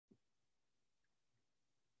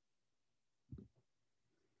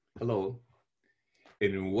Hello,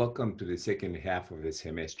 and welcome to the second half of the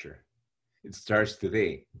semester. It starts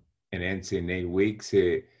today and ends in 8 weeks,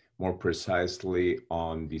 more precisely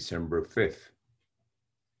on December 5th.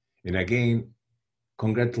 And again,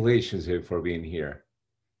 congratulations for being here.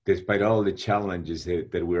 Despite all the challenges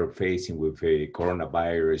that we're facing with a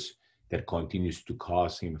coronavirus that continues to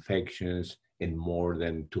cause infections and more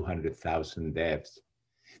than 200,000 deaths,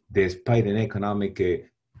 despite an economic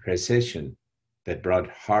recession that brought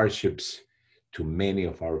hardships to many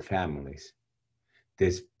of our families,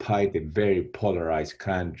 despite a very polarized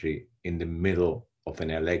country in the middle of an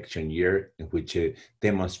election year in which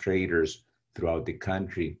demonstrators throughout the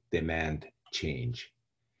country demand change.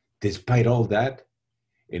 Despite all that,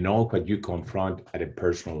 and all what you confront at a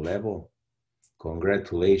personal level,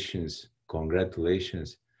 congratulations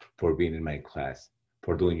for being in my class,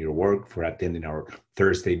 for doing your work, for attending our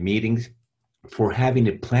Thursday meetings, for having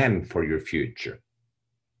a plan for your future.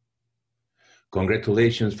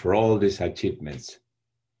 Congratulations for all these achievements.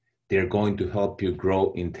 They're going to help you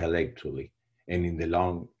grow intellectually, and in the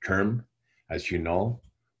long term, as you know,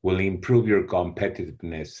 will improve your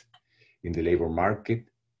competitiveness in the labor market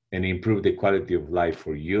and improve the quality of life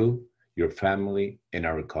for you, your family, and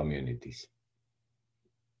our communities.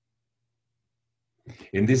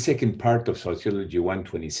 In this second part of Sociology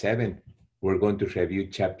 127, we're going to review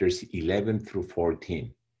chapters 11 through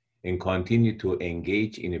 14 and continue to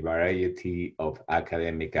engage in a variety of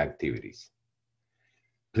academic activities.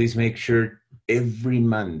 Please make sure every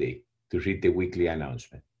Monday to read the weekly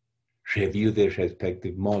announcement. Review the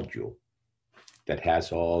respective module that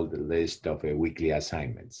has all the list of weekly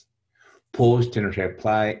assignments. Post and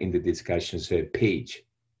reply in the discussions page.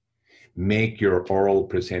 Make your oral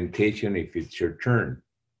presentation if it's your turn.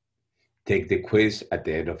 Take the quiz at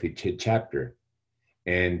the end of each chapter.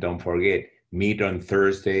 And don't forget, meet on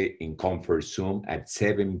Thursday in Comfort Zoom at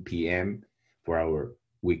 7 p.m. for our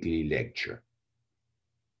weekly lecture.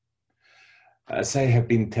 As I have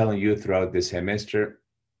been telling you throughout the semester,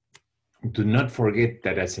 do not forget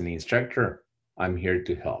that as an instructor, I'm here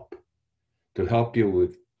to help you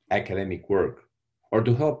with academic work, or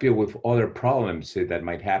to help you with other problems that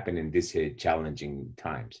might happen in these challenging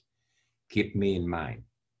times. Keep me in mind.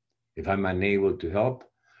 If I'm unable to help,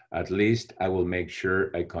 at least I will make sure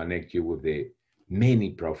I connect you with the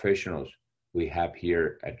many professionals we have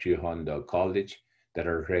here at Rio Hondo College that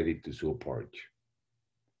are ready to support you.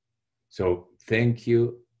 So thank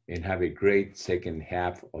you and have a great second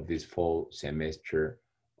half of this fall semester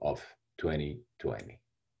of 2020.